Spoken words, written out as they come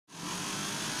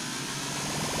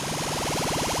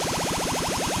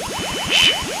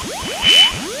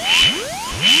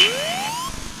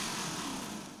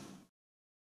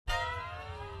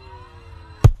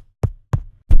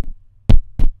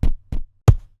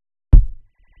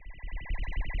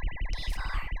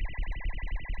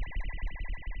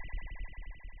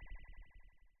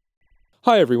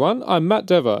Hi everyone, I'm Matt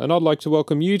Dever and I'd like to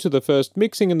welcome you to the first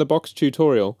Mixing in the Box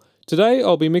tutorial. Today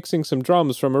I'll be mixing some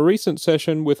drums from a recent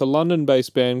session with a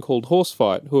London-based band called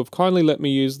Horsefight, who have kindly let me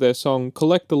use their song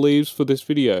Collect the Leaves for this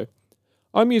video.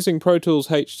 I'm using Pro Tools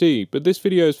HD, but this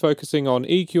video is focusing on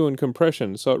EQ and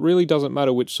compression, so it really doesn't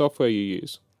matter which software you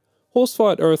use.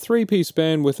 Horsefight are a three-piece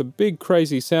band with a big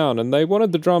crazy sound, and they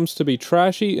wanted the drums to be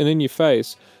trashy and in your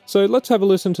face. So let's have a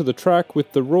listen to the track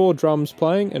with the raw drums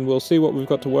playing and we'll see what we've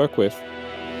got to work with.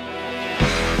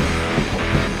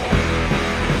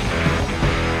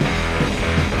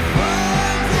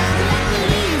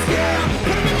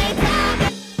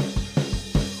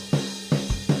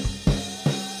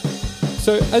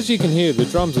 So as you can hear, the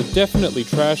drums are definitely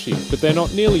trashy, but they're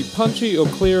not nearly punchy or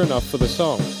clear enough for the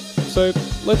song. So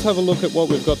let's have a look at what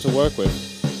we've got to work with.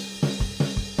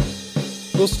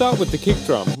 We'll start with the kick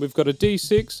drum. We've got a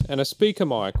D6 and a speaker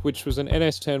mic, which was an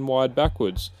NS10 wired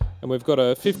backwards. And we've got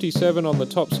a 57 on the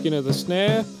top skin of the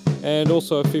snare, and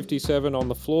also a 57 on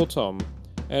the floor tom.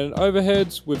 And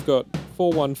overheads, we've got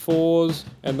 414s,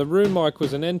 and the room mic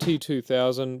was an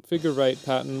NT2000 figure 8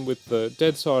 pattern with the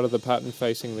dead side of the pattern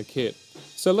facing the kit.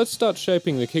 So let's start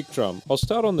shaping the kick drum. I'll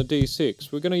start on the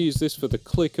D6. We're going to use this for the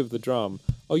click of the drum.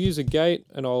 I'll use a gate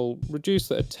and I'll reduce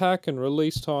the attack and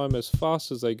release time as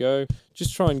fast as they go.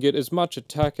 Just try and get as much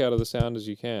attack out of the sound as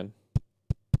you can.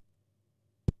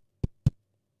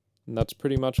 And that's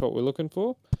pretty much what we're looking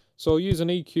for. So I'll use an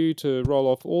EQ to roll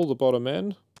off all the bottom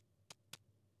end.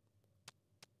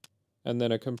 And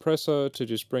then a compressor to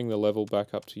just bring the level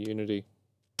back up to unity.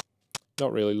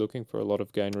 Not really looking for a lot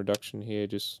of gain reduction here,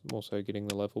 just more so getting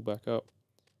the level back up.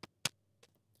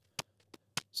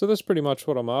 So that's pretty much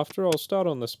what I'm after. I'll start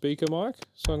on the speaker mic.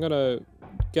 So I'm going to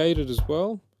gate it as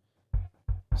well.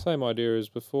 Same idea as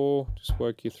before, just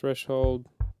work your threshold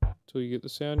till you get the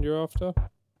sound you're after.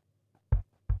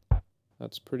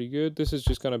 That's pretty good. This is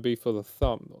just going to be for the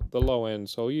thumb, the low end.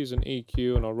 So I'll use an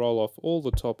EQ and I'll roll off all the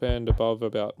top end above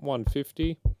about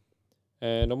 150.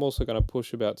 And I'm also going to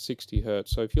push about 60 Hz.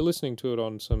 So if you're listening to it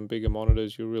on some bigger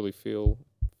monitors, you'll really feel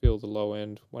the low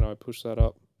end when I push that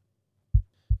up.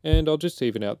 And I'll just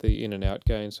even out the in and out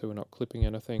gain so we're not clipping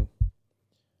anything.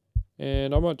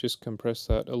 And I might just compress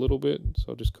that a little bit. So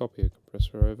I'll just copy a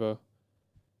compressor over.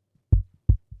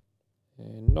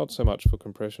 And not so much for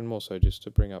compression, more so just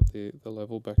to bring up the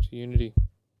level back to unity.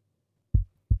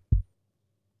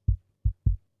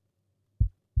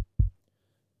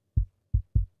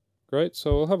 Great,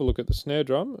 so we'll have a look at the snare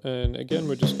drum, and again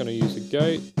we're just going to use a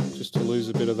gate just to lose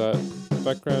a bit of that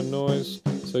background noise.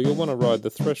 So you'll want to ride the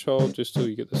threshold just till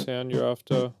you get the sound you're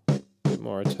after, a bit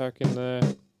more attack in there.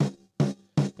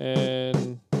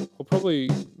 And I'll probably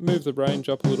move the range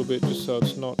up a little bit just so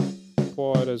it's not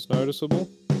quite as noticeable.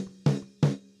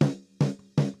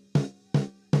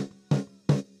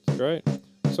 Great.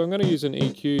 So I'm going to use an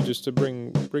EQ just to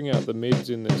bring out the mids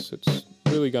in this. It's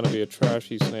really going to be a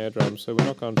trashy snare drum, so we're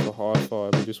not going for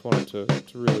hi-fi, we just want it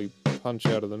to really punch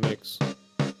out of the mix.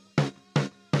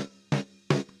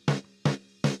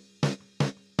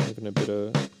 Even a bit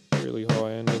of really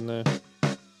high end in there.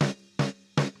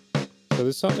 So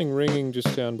there's something ringing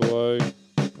just down below.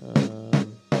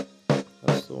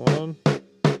 That's the one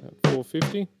at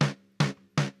 450.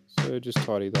 So just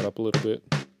tidy that up a little bit.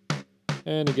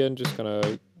 And again, just going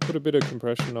to put a bit of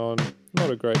compression on,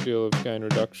 not a great deal of gain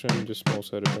reduction, just more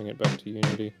so to bring it back to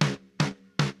unity.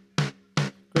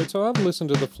 Great, so I'll have a listen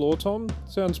to the floor tom.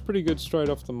 Sounds pretty good straight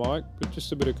off the mic, but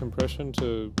just a bit of compression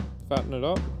to fatten it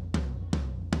up.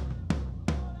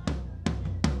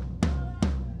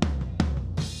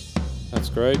 That's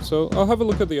great, so I'll have a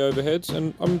look at the overheads,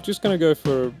 and I'm just going to go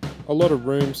for a lot of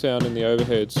room sound in the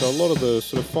overheads, so a lot of the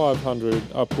sort of 500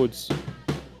 upwards.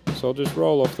 So I'll just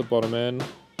roll off the bottom end.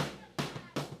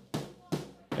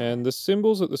 And the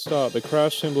cymbals at the start, the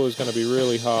crash cymbal is going to be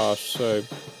really harsh, so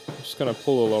I'm just going to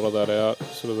pull a lot of that out,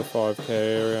 sort of the 5K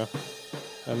area,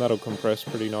 and that'll compress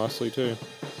pretty nicely too.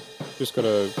 Just got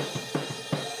to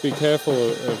be careful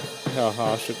of how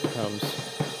harsh it becomes.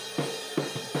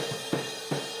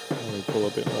 Let me pull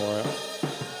a bit more out.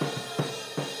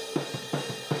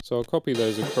 So I'll copy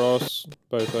those across,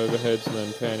 both overheads, and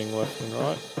then panning left and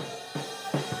right.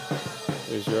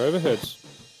 There's your overheads.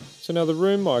 So now the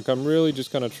room mic, I'm really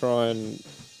just going to try and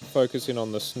focus in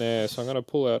on the snare. So I'm going to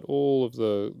pull out all of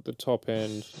the top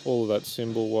end, all of that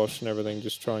cymbal wash and everything,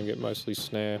 just try and get mostly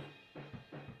snare.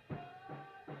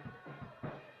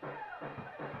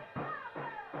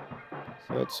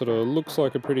 So that sort of looks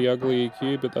like a pretty ugly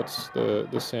EQ, but that's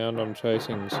the sound I'm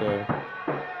chasing, so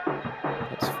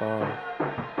that's fine.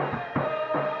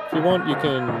 If you want, you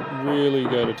can really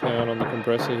go to town on the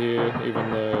compressor here,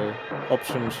 even the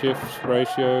option shift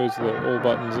ratio is the all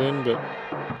buttons in, but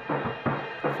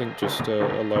I think just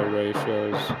a low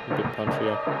ratio is a bit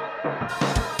punchier.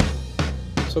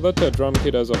 So that's our drum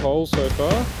kit as a whole so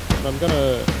far, and I'm going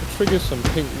to trigger some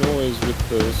pink noise with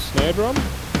the snare drum.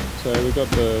 So we've got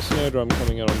the snare drum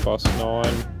coming in on bus 9,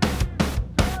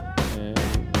 and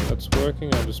that's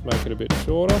working. I'll just make it a bit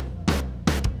shorter.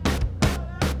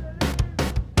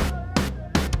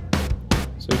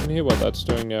 So you can hear what that's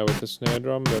doing now with the snare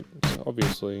drum, but it's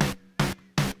obviously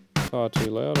far too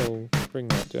loud. I'll bring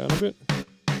that down a bit.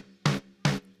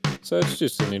 So it's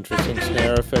just an interesting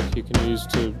snare effect you can use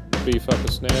to beef up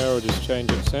a snare or just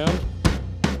change its sound.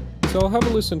 So I'll have a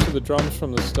listen to the drums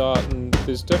from the start, and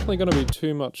there's definitely going to be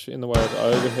too much in the way of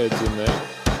overheads in there.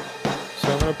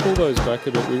 So I'm going to pull those back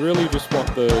a bit. We really just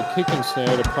want the kick and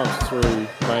snare to punch through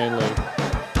mainly.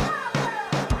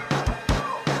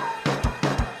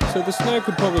 So the snare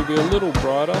could probably be a little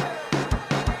brighter.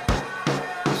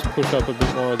 Just push up a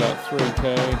bit more of that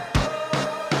 3K.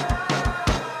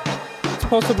 It's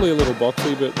possibly a little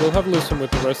boxy, but we'll have a listen with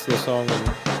the rest of the song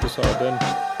and decide then.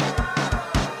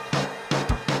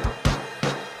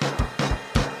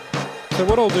 So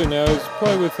what I'll do now is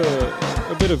play with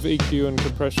a bit of EQ and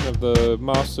compression of the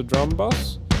master drum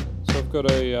bus. So I've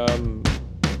got a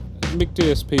Mic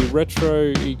DSP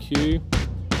Retro EQ,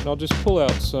 and I'll just pull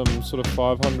out some sort of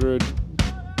 500,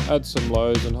 add some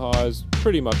lows and highs,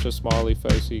 pretty much a smiley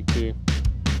face EQ.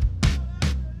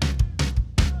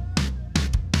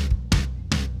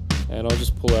 And I'll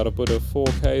just pull out a bit of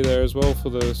 4K there as well for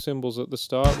the cymbals at the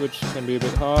start, which can be a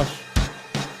bit harsh.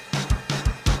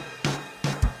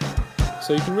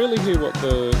 So you can really hear what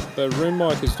the room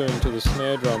mic is doing to the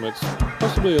snare drum. It's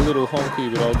possibly a little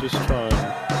honky, but I'll just try and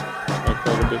make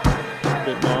that a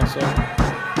bit nicer.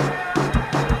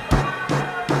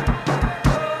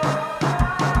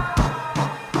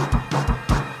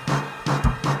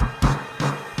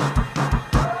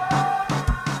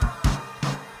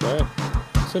 Okay.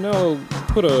 So now I'll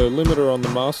put a limiter on the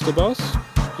master bus,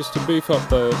 just to beef up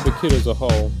the kit as a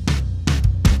whole.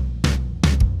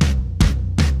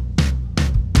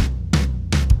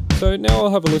 So now I'll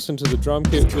have a listen to the drum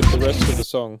kit with the rest of the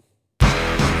song.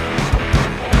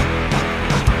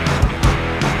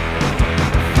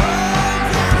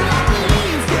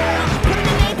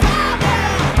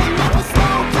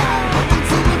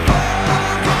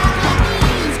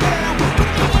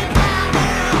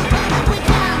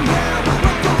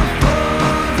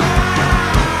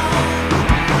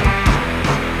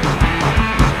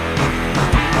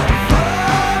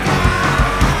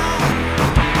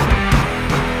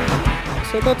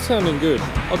 So that's sounding good.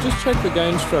 I'll just check the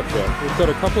gain structure. We've got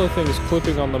a couple of things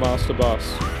clipping on the master bus.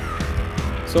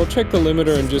 So I'll check the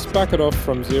limiter and just back it off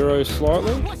from 0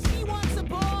 slightly.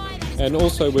 And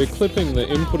also we're clipping the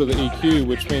input of the EQ,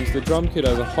 which means the drum kit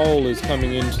as a whole is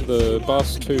coming into the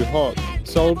bus too hot.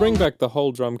 So I'll bring back the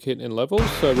whole drum kit in levels,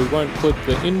 so we won't clip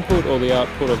the input or the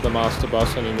output of the master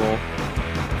bus anymore.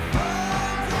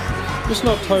 Just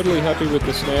not totally happy with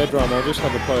the snare drum, I'll just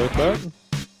have a play with that.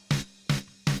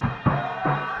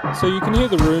 So you can hear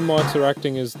the room mics are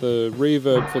acting as the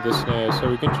reverb for the snare,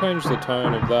 so we can change the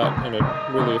tone of that, and it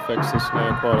really affects the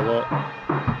snare quite a lot.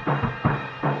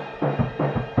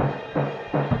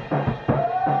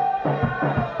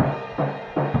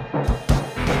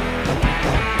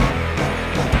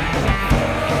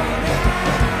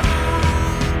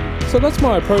 So that's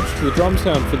my approach to the drum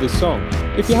sound for this song.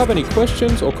 If you have any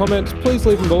questions or comments, please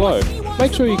leave them below.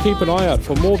 Make sure you keep an eye out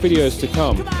for more videos to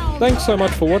come. Thanks so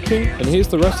much for watching, and here's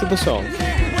the rest of the song.